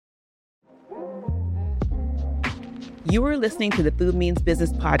You are listening to the Food Means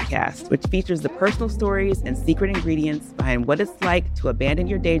Business podcast, which features the personal stories and secret ingredients behind what it's like to abandon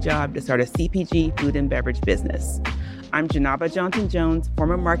your day job to start a CPG food and beverage business. I'm Janaba Johnson-Jones,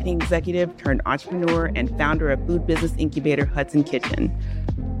 former marketing executive turned entrepreneur and founder of food business incubator Hudson Kitchen.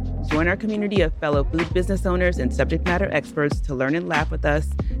 Join our community of fellow food business owners and subject matter experts to learn and laugh with us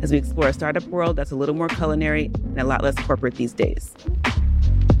as we explore a startup world that's a little more culinary and a lot less corporate these days.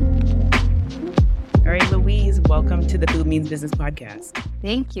 All right, Louise, welcome to the Food Means Business podcast.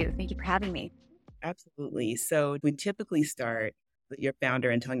 Thank you. Thank you for having me. Absolutely. So we typically start with your founder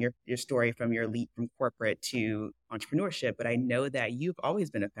and telling your story from your leap from corporate to entrepreneurship, but I know that you've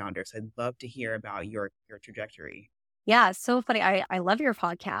always been a founder, so I'd love to hear about your trajectory. Yeah, it's so funny. I love your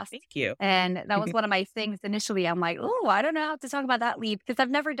podcast. Thank you. And that was one of my things initially. I'm like, oh, I don't know how to talk about that leap because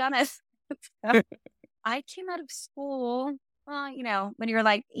I've never done it. So I came out of school, when you're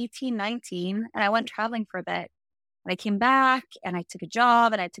like 18, 19, and I went traveling for a bit. And I came back and I took a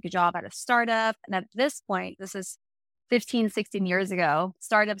job at a startup. And at this point, this is 15, 16 years ago,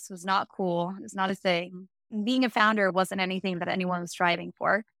 startups was not cool. It was not a thing. Being a founder wasn't anything that anyone was striving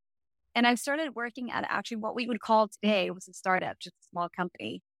for. And I started working at actually what we would call today was a startup, just a small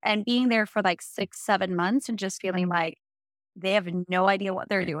company. And being there for like 6-7 months and just feeling like they have no idea what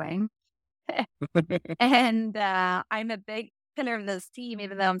they're doing. And I'm a big pillar of this team,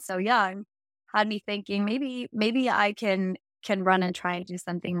 even though I'm so young, had me thinking maybe I can run and try and do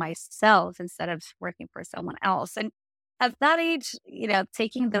something myself instead of working for someone else. And at that age,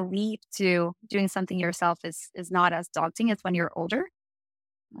 taking the leap to doing something yourself is not as daunting as when you're older.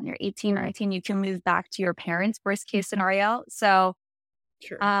 When you're 18 or 19, you can move back to your parents' worst case scenario. So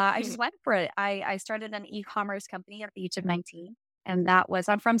Sure. I just went for it. I started an e-commerce company at the age of 19. And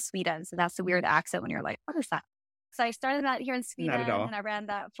I'm from Sweden. So that's the weird accent when you're like, what is that? So I started that here in Sweden. Not at all. And I ran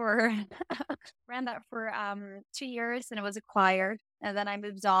that for 2 years and it was acquired. And then I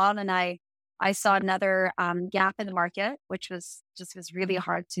moved on and I saw another gap in the market, which was really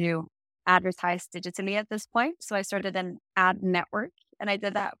hard to advertise digitally at this point. So I started an ad network. And I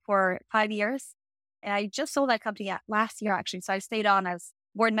did that for 5 years. And I just sold that company last year, actually. So I stayed on as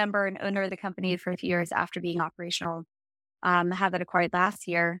board member and owner of the company for a few years after being operational. Had that acquired last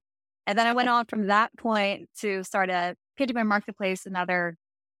year. And then I went on from that point to start a peer-to-peer marketplace. Another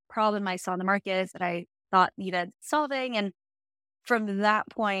problem I saw in the market is that I thought needed solving. And from that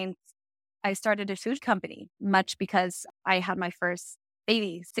point, I started a food company, much because I had my first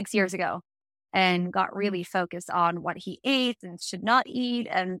baby 6 years ago. And got really focused on what he ate and should not eat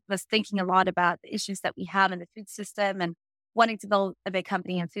and was thinking a lot about the issues that we have in the food system and wanting to build a big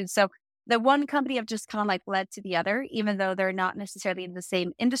company in food. So the one company I've just kind of like led to the other, even though they're not necessarily in the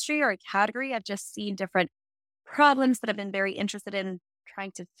same industry or category. I've just seen different problems that I've been very interested in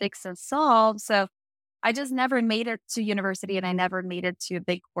trying to fix and solve. So I just never made it to university and I never made it to a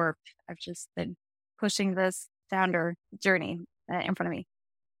big corp. I've just been pushing this founder journey in front of me.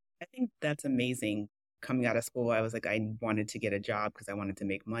 I think that's amazing. Coming out of school, I was like, I wanted to get a job because I wanted to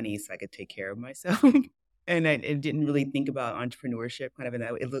make money so I could take care of myself. And I didn't really think about entrepreneurship kind of in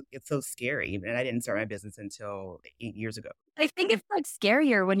that way. It's so scary. And I didn't start my business until 8 years ago. I think it's like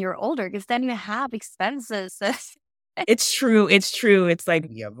scarier when you're older because then you have expenses. It's true. It's like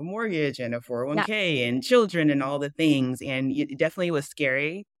you have a mortgage and a 401k and children and all the things. And it definitely was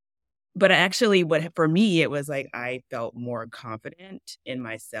scary. But actually, for me, it was like I felt more confident in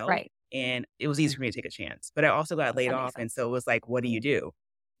myself. Right. And it was easy for me to take a chance. But I also got laid off. And so it was like, what do you do?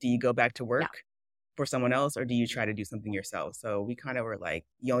 Do you go back to work for someone else or do you try to do something yourself? So we kind of were like,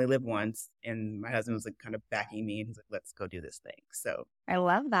 you only live once. And my husband was like kind of backing me and he's like, let's go do this thing. So I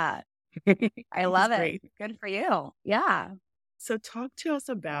love that. I love it. Great. Good for you. Yeah. So talk to us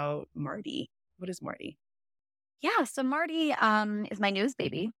about Marty. What is Marty? Yeah. So Marty is my newest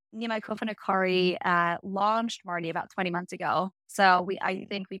baby. Me and my co-founder Kari launched Marty about 20 months ago. So I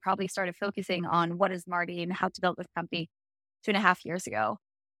think we probably started focusing on what is Marty and how to build this company 2.5 years ago.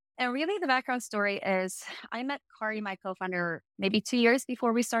 And really the background story is I met Kari, my co-founder, maybe 2 years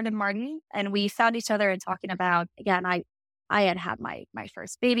before we started Marty. And we found each other and talking about, again, I had my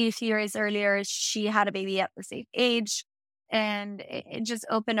first baby a few years earlier. She had a baby at the same age. And it just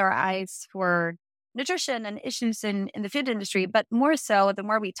opened our eyes for nutrition and issues in the food industry. But more so, the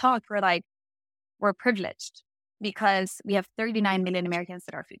more we talked, we're privileged because we have 39 million Americans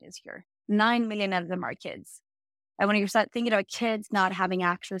that are food insecure. 9 million of them are kids. And when you start thinking about kids not having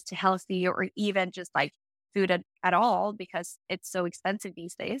access to healthy or even just like food at all, because it's so expensive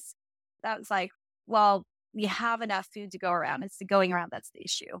these days, that was like, well, we have enough food to go around. It's the going around that's the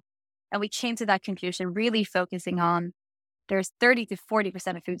issue. And we came to that conclusion, really focusing on there's 30 to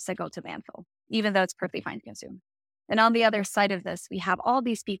 40% of foods that go to landfill, even though it's perfectly fine to consume. And on the other side of this, we have all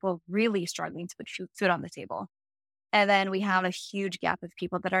these people really struggling to put food on the table. And then we have a huge gap of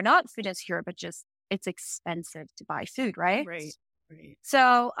people that are not food insecure, but just it's expensive to buy food, right? Right. Right.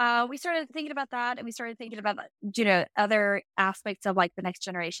 So we started thinking about that, and we started thinking about, other aspects of like the next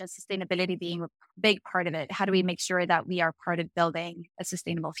generation, sustainability being a big part of it. How do we make sure that we are part of building a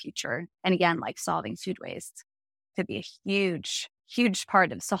sustainable future? And again, like solving food waste could be a huge, huge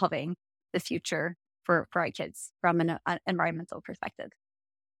part of solving the future for our kids from an environmental perspective.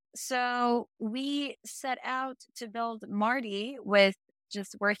 So we set out to build Marty with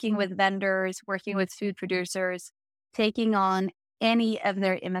just working with vendors, working with food producers, taking on any of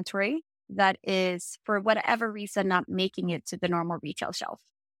their inventory that is, for whatever reason, not making it to the normal retail shelf.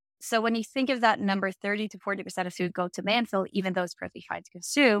 So when you think of that number, 30 to 40% of food go to landfill, even though it's perfectly fine to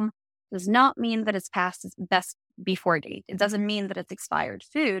consume, does not mean that it's past its best before date. It doesn't mean that it's expired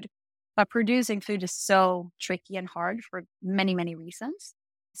food, but producing food is so tricky and hard for many, many reasons.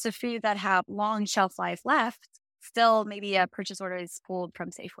 So food that have long shelf life left, still maybe a purchase order is pulled from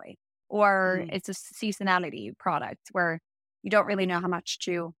Safeway, or it's a seasonality product where you don't really know how much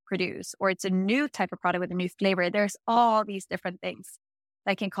to produce, or it's a new type of product with a new flavor. There's all these different things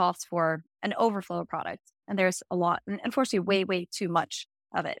that can cause for an overflow product. And there's a lot, and unfortunately, way, way too much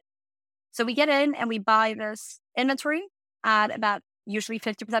of it. So we get in and we buy this inventory at about usually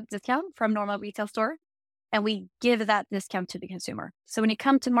 50% discount from normal retail store. And we give that discount to the consumer. So when you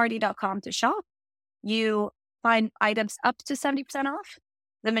come to marty.com to shop, you find items up to 70% off.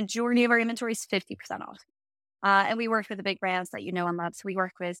 The majority of our inventory is 50% off. And we work with the big brands that you know and love. So we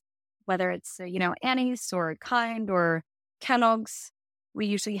work with, whether it's, Annie's or Kind or Kellogg's, we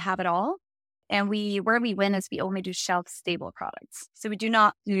usually have it all. And where we win is we only do shelf stable products. So we do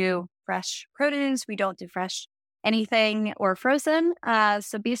not do fresh produce. We don't do fresh anything or frozen.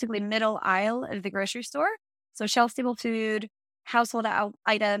 So basically middle aisle of the grocery store. So shelf stable food, household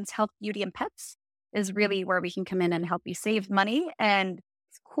items, health, beauty, and pets is really where we can come in and help you save money. And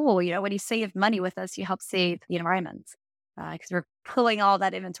it's cool, when you save money with us, you help save the environment because we're pulling all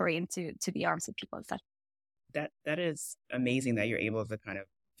that inventory into the arms of people and stuff. That is amazing that you're able to kind of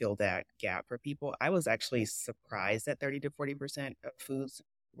fill that gap for people. I was actually surprised that 30 to 40% of foods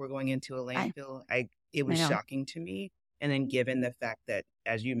were going into a landfill. It was shocking to me. And then given the fact that,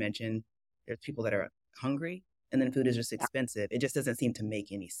 as you mentioned, there's people that are hungry and then food is just expensive, it just doesn't seem to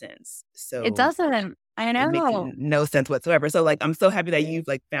make any sense. So it doesn't. I know. It makes no sense whatsoever. So I'm so happy that you've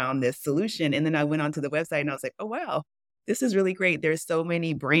found this solution. And then I went onto the website and I was like, oh, wow, this is really great. There's so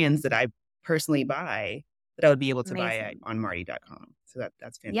many brands that I personally buy that I would be able to buy on marty.com. So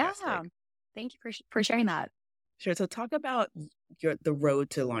that's fantastic. Yeah. Thank you for sharing that. Sure. So talk about the road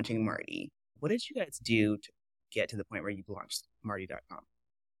to launching Marty. What did you guys do to get to the point where you launched marty.com?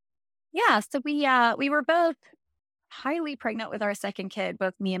 Yeah. So we were both highly pregnant with our second kid,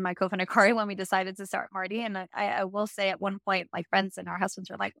 both me and my co-founder Kari, when we decided to start Marty. And I will say at one point, my friends and our husbands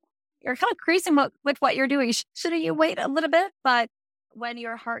were like, you're kind of crazy with what you're doing. Shouldn't you wait a little bit? But when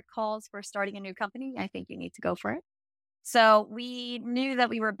your heart calls for starting a new company, I think you need to go for it. So we knew that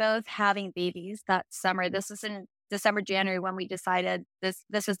we were both having babies that summer. This was in December, January, when we decided this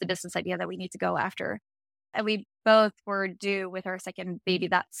is the business idea that we need to go after. And we both were due with our second baby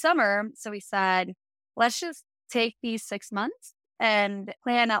that summer. So we said, let's just take these 6 months and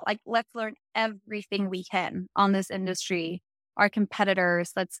plan out, let's learn everything we can on this industry, our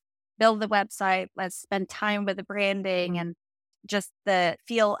competitors. Let's build the website. Let's spend time with the branding and just the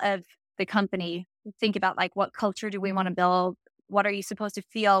feel of the company. Think about what culture do we want to build? What are you supposed to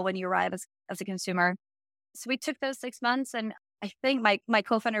feel when you arrive as a consumer? So we took those 6 months, and I think my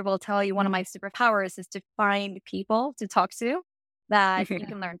co-founder will tell you one of my superpowers is to find people to talk to that you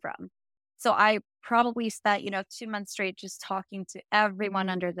can learn from. So I probably spent 2 months straight just talking to everyone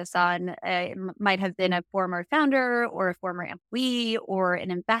under the sun. It might have been a former founder or a former employee or an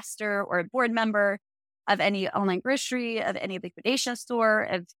investor or a board member of any online grocery, of any liquidation store,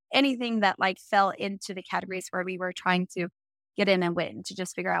 of anything that fell into the categories where we were trying to get in and win, to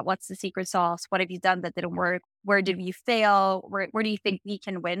just figure out what's the secret sauce, what have you done that didn't work, where did you fail, where do you think we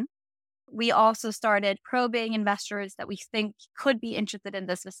can win? We also started probing investors that we think could be interested in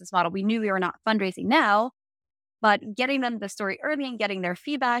this business model. We knew we were not fundraising now, but getting them the story early and getting their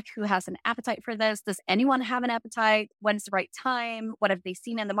feedback. Who has an appetite for this? Does anyone have an appetite? When's the right time? What have they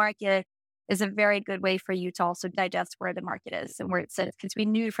seen in the market? Is a very good way for you to also digest where the market is and where it sits. Because we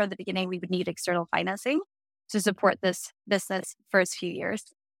knew from the beginning we would need external financing to support this business first few years.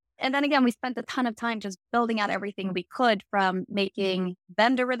 And then again, we spent a ton of time just building out everything we could, from making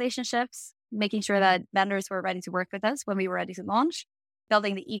vendor relationships, making sure that vendors were ready to work with us when we were ready to launch,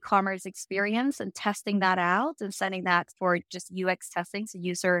 building the e-commerce experience and testing that out and sending that for just UX testing, so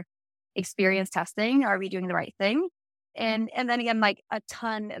user experience testing. Are we doing the right thing? And then again, like a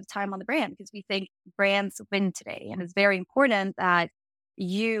ton of time on the brand, because we think brands win today. And it's very important that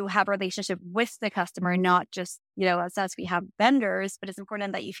you have a relationship with the customer, not just, as us, we have vendors, but it's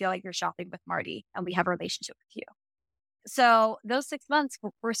important that you feel like you're shopping with Marty and we have a relationship with you. So those 6 months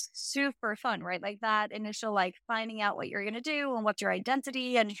were super fun, right? Like that initial, like finding out what you're going to do and what's your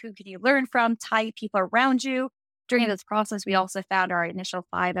identity and who can you learn from, type people around you. During this process, we also found our initial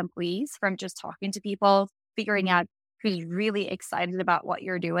 5 employees from just talking to people, figuring out who's really excited about what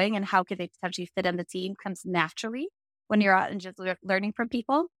you're doing and how could they potentially fit in the team comes naturally when you're out and just learning from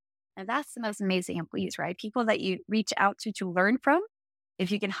people. And that's the most amazing employees, right? People that you reach out to learn from. If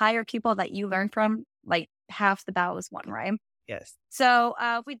you can hire people that you learn from, like half the battle is won, right? Yes. So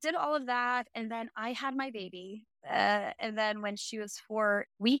we did all of that. And then I had my baby. And then when she was 4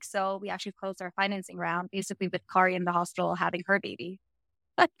 weeks old, we actually closed our financing round, basically with Kari in the hospital having her baby.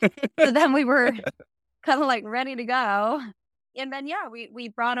 So then we were kind of like ready to go. And then, we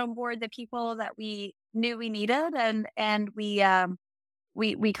brought on board the people that we knew we needed. And we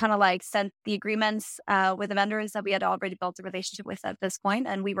kind of like sent the agreements with the vendors that we had already built a relationship with at this point,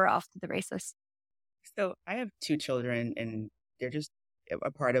 and we were off to the races. So I have 2 children, and they're just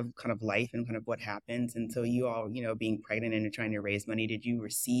a part of kind of life and kind of what happens. And so you all, being pregnant and trying to raise money, did you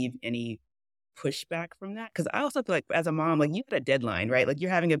receive any pushback from that? Because I also feel like as a mom, like you had a deadline, right? Like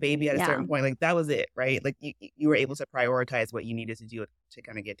you're having a baby at a certain point, like that was it, right? Like you were able to prioritize what you needed to do to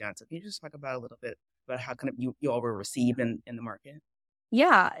kind of get done. So can you just talk about a little bit about how kind of you all were received in the market?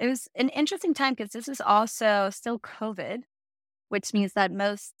 Yeah, it was an interesting time because this is also still COVID, which means that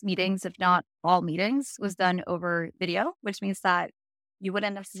most meetings, if not all meetings, was done over video, which means that you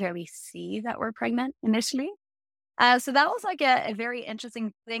wouldn't necessarily see that we're pregnant initially. So that was like a very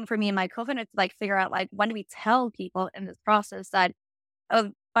interesting thing for me and my co-founder to like figure out, like, when do we tell people in this process that,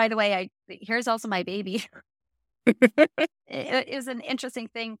 oh, by the way, here's also my baby. It is an interesting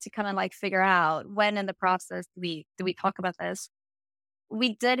thing to kind of like figure out when in the process do we talk about this.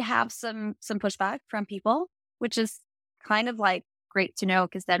 We did have some pushback from people, which is kind of like great to know,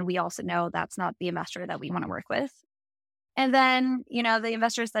 because then we also know that's not the investor that we want to work with. And then, the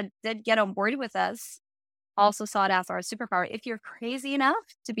investors that did get on board with us also saw it as our superpower. If you're crazy enough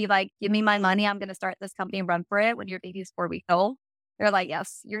to be like, give me my money, I'm going to start this company and run for it when your baby's 4 weeks old, they're like,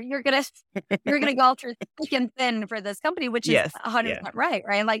 yes, you're gonna go through thick and thin for this company, which is 100%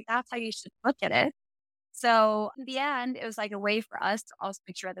 right? Like that's how you should look at it. So in the end, it was like a way for us to also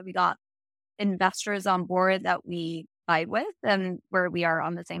make sure that we got investors on board that we vibe with and where we are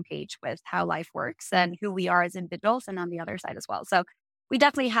on the same page with how life works and who we are as individuals, and on the other side as well. So we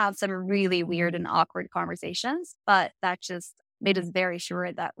definitely had some really weird and awkward conversations, but that just made us very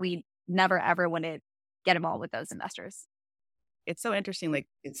sure that we never, ever want to get involved with those investors. It's so interesting. Like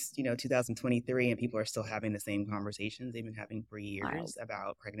it's, 2023 and people are still having the same conversations they've been having for years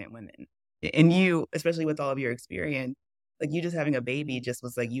about pregnant women. And you, especially with all of your experience, like you just having a baby just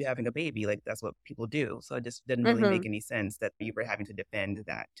was like you having a baby. Like that's what people do. So it just didn't really make any sense that you were having to defend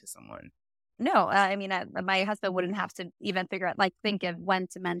that to someone. No, I mean, my husband wouldn't have to even figure out, like, think of when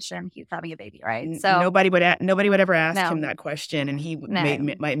to mention he's having a baby, right? So nobody would ever ask him that question, and he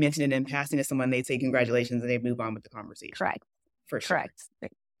might mention it in passing to someone. They'd say congratulations, and they'd move on with the conversation. Correct. For sure. Correct.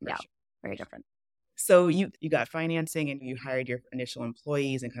 Yeah, sure. Very different. So you got financing and you hired your initial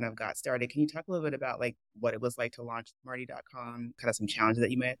employees and kind of got started. Can you talk a little bit about like what it was like to launch Marty.com, kind of some challenges that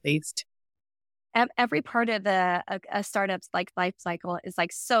you might have faced? Every part of a startup's like life cycle is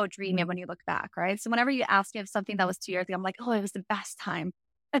like so dreamy when you look back, right? So whenever you ask me of something that was 2 years ago, I'm like, oh, it was the best time.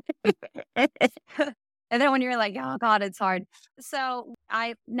 And then when you're like, oh God, it's hard. So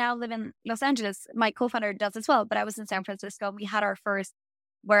I now live in Los Angeles. My co-founder does as well, but I was in San Francisco. We had our first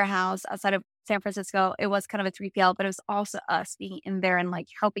warehouse outside of San Francisco. It was kind of a 3PL, but it was also us being in there and like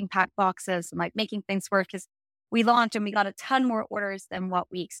helping pack boxes and like making things work, because we launched and we got a ton more orders than what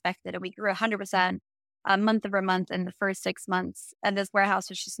we expected. And we grew 100% month over month in the first 6 months. And this warehouse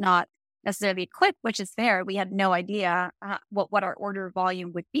was just not necessarily equipped, which is fair. We had no idea what our order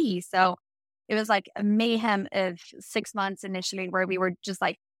volume would be. So it was like a mayhem of 6 months initially, where we were just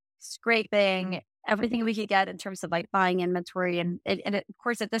like scraping everything we could get in terms of like buying inventory. And of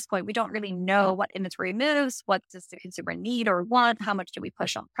course, at this point, we don't really know what inventory moves, what does the consumer need or want, how much do we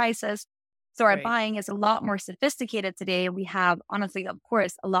push on prices. So our buying is a lot more sophisticated today. We have, honestly, of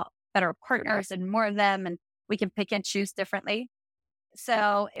course, a lot better partners and more of them, and we can pick and choose differently.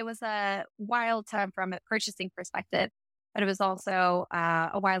 So it was a wild time from a purchasing perspective, but it was also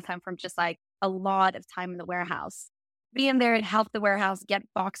a wild time from just like a lot of time in the warehouse. being there and help the warehouse get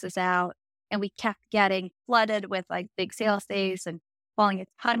boxes out. And we kept getting flooded with like big sales days and falling a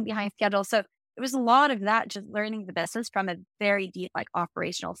ton behind schedule. So it was a lot of that, just learning the business from a very deep, like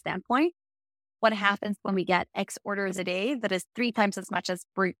operational standpoint. What happens when we get X orders a day that is 3 times as much as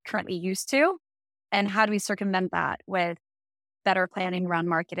we're currently used to? And how do we circumvent that with better planning around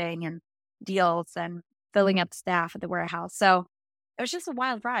marketing and deals and filling up staff at the warehouse? So it was just a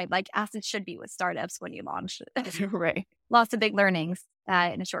wild ride, like as it should be with startups when you launch. Right. Lots of big learnings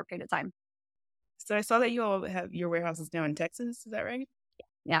in a short period of time. So I saw that you all have your warehouses now in Texas. Is that right?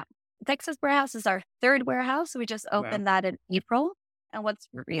 Yeah. Texas warehouse is our 3rd warehouse. We just opened that in April. And what's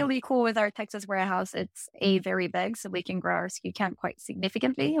really cool with our Texas warehouse, it's very big. So we can grow our SKU count quite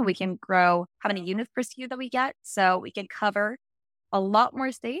significantly, and we can grow how many units per SKU that we get. So we can cover a lot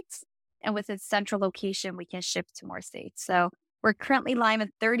more states. And with its central location, we can ship to more states. So we're currently live in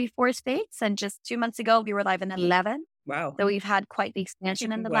 34 states. And just 2 months ago, we were live in 11. Wow. So we've had quite the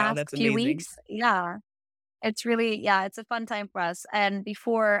expansion in the last few weeks. Yeah. It's really, it's a fun time for us. And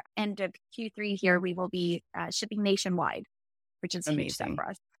before end of Q3 here, we will be shipping nationwide, which is a huge step for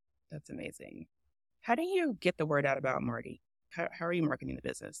us. That's amazing. How do you get the word out about Marty? How are you marketing the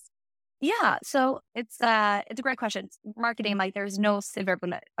business? Yeah, so it's a great question. Marketing, like there's no silver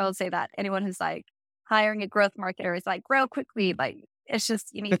bullet. I will say that. Anyone who's like hiring a growth marketer is like, grow quickly. Like it's just,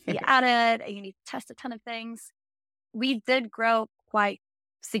 you need to be at it and you need to test a ton of things. We did grow quite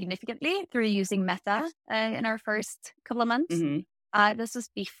significantly through using Meta in our first couple of months. This was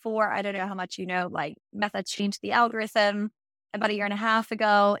before, I don't know how much you know, like Meta changed the algorithm about a year and a half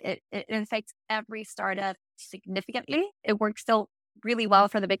ago. It affects every startup significantly. It works still really well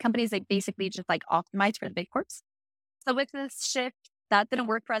for the big companies. They basically just like optimize for the big corps. So with this shift, that didn't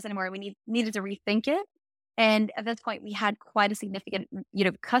work for us anymore. We needed to rethink it. And at this point, we had quite a significant,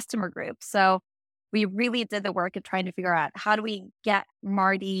 customer group. So we really did the work of trying to figure out how do we get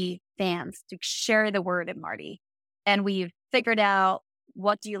Marty fans to share the word of Marty. And we've figured out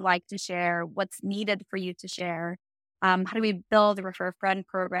what do you like to share, what's needed for you to share. How do we build a refer a friend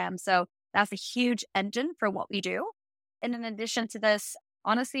program? So that's a huge engine for what we do. And in addition to this,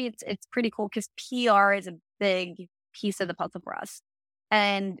 honestly, it's pretty cool because PR is a big piece of the puzzle for us.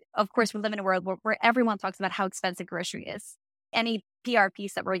 And of course, we live in a world where everyone talks about how expensive grocery is. Any PR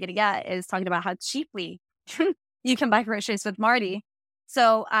piece that we're going to get is talking about how cheaply you can buy groceries with Marty.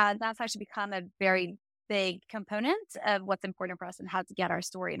 So that's actually become a very big component of what's important for us and how to get our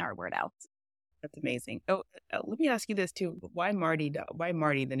story and our word out. That's amazing. Oh, let me ask you this too. Why Marty? Why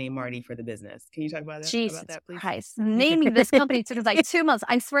Marty, the name Marty for the business? Can you talk about that, Jesus please? Christ. Naming this company took us like 2 months.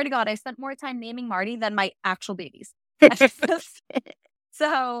 I swear to God, I spent more time naming Marty than my actual babies.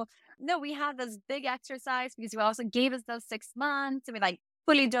 So, no, we had this big exercise because you also gave us those 6 months and we like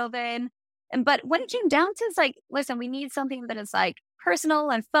fully dove in. But when it came down to, it's like, listen, we need something that is like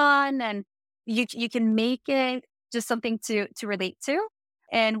personal and fun and you can make it just something to relate to.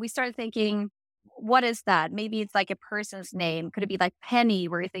 And we started thinking, what is that? Maybe it's like a person's name. Could it be like Penny,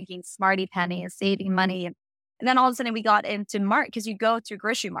 where you're thinking Smarty Penny is saving money? And then all of a sudden we got into Mart because you go to a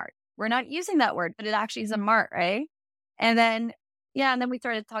grocery mart. We're not using that word, but it actually is a mart, right? And then we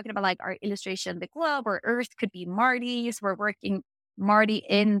started talking about like our illustration, the globe or Earth could be Marty's. We're working Marty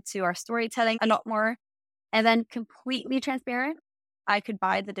into our storytelling a lot more. And then completely transparent, I could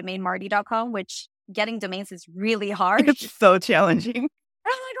buy the domain marty.com, which getting domains is really hard. It's so challenging.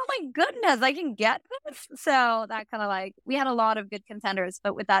 I'm like, oh my goodness, I can get this. So that kind of like, we had a lot of good contenders,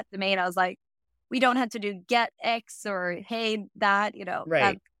 but with that domain, I was like, we don't have to do get X or hey, that,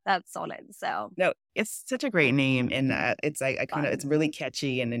 right. That's solid. So no, it's such a great name. And it's like, it's really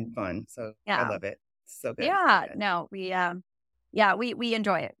catchy and then fun. So I love it. So good. Yeah, so good. No, we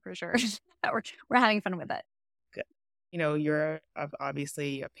enjoy it for sure. we're having fun with it. Good. You're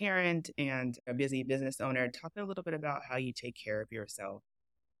obviously a parent and a busy business owner. Talk a little bit about how you take care of yourself.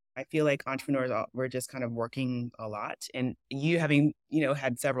 I feel like entrepreneurs, we're just kind of working a lot, and you having,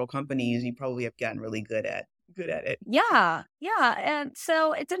 had several companies, you probably have gotten really good at it. Yeah. And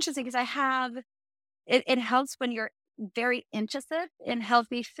so it's interesting because it helps when you're very interested in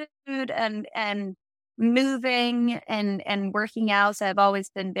healthy food and moving and working out. So I've always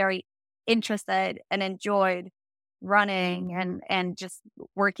been very interested and enjoyed running and just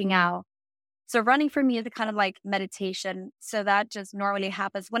working out. So running for me is a kind of like meditation. So that just normally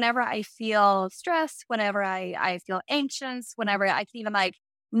happens whenever I feel stressed, whenever I feel anxious, whenever I feel like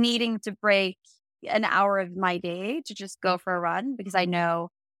needing to break an hour of my day to just go for a run, because I know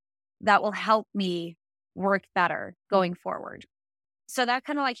that will help me work better going forward. So that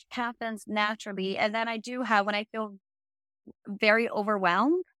kind of like happens naturally. And then I do have, when I feel very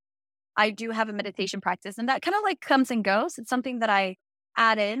overwhelmed, I do have a meditation practice, and that kind of like comes and goes. It's something that I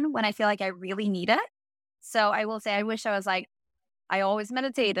add in when I feel like I really need it. So I will say, I wish I was like, I always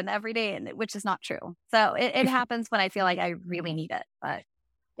meditate and every day, and which is not true. So it happens when I feel like I really need it. But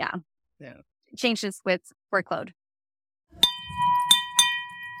yeah. It changes with workload.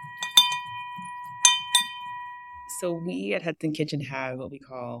 So we at Hudson Kitchen have what we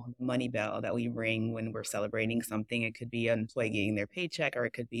call money bell that we ring when we're celebrating something. It could be an employee getting their paycheck, or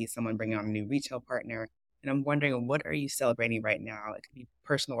it could be someone bringing on a new retail partner. And I'm wondering, what are you celebrating right now? It could be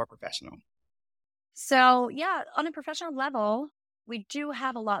personal or professional. So yeah, on a professional level, we do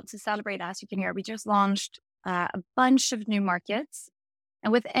have a lot to celebrate. As you can hear, we just launched a bunch of new markets.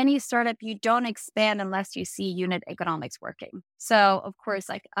 And with any startup, you don't expand unless you see unit economics working. So of course,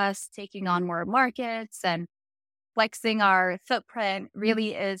 like us taking on more markets and flexing our footprint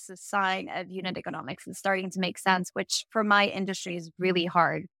really is a sign of unit economics and starting to make sense, which for my industry is really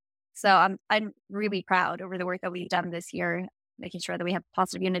hard. So I'm really proud over the work that we've done this year, making sure that we have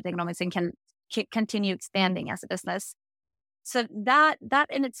positive unit economics and can continue expanding as a business. So that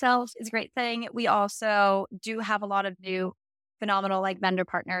in itself is a great thing. We also do have a lot of new phenomenal like vendor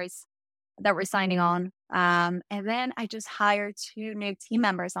partners that we're signing on. And then I just hired 2 new team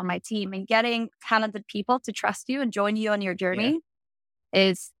members on my team, and getting talented people to trust you and join you on your journey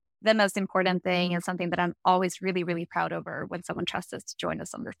is the most important thing, and something that I'm always really, really proud over when someone trusts us to join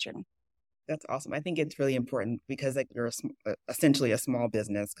us on their journey. That's awesome. I think it's really important because like you're essentially a small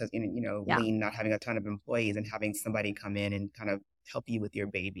business, because Lean not having a ton of employees and having somebody come in and kind of help you with your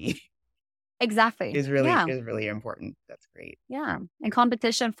baby. Exactly. is really important. That's great. Yeah. And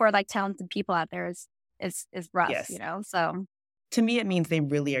competition for like talented people out there is rough, Yes. so. To me, it means they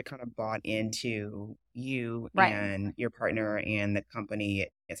really are kind of bought into you and your partner and the company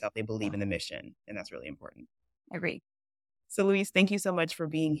itself. They believe in the mission, and that's really important. I agree. So Louise, thank you so much for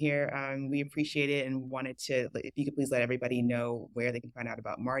being here. We appreciate it, and wanted to, if you could please let everybody know where they can find out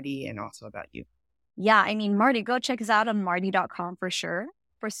about Marty and also about you. Yeah. I mean, Marty, go check us out on marty.com for sure.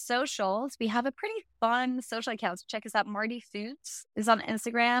 For socials, we have a pretty fun social account. So check us out. Marty Foods is on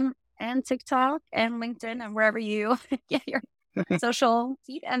Instagram and TikTok and LinkedIn and wherever you get your social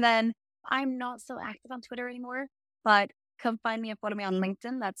feed. And then I'm not so active on Twitter anymore, but come find me and follow me on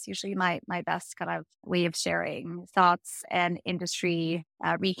LinkedIn. That's usually my best kind of way of sharing thoughts and industry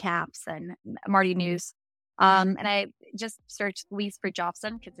recaps and Marty news. And I just searched Louise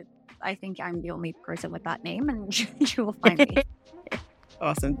Fritjofsson because I think I'm the only person with that name, and you will find me.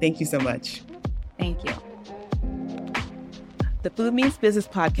 Awesome. Thank you so much. Thank you. The Food Means Business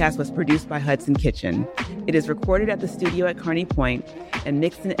podcast was produced by Hudson Kitchen. It is recorded at the studio at Kearney Point and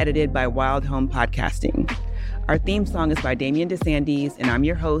mixed and edited by Wild Home Podcasting. Our theme song is by Damian DeSandes, and I'm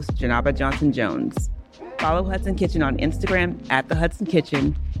your host, Janaba Johnson-Jones. Follow Hudson Kitchen on Instagram at The Hudson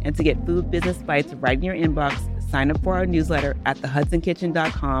Kitchen, and to get food business bites right in your inbox, sign up for our newsletter at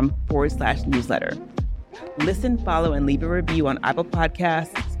thehudsonkitchen.com/newsletter. Listen, follow, and leave a review on Apple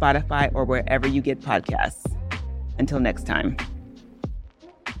Podcasts, Spotify, or wherever you get podcasts. Until next time.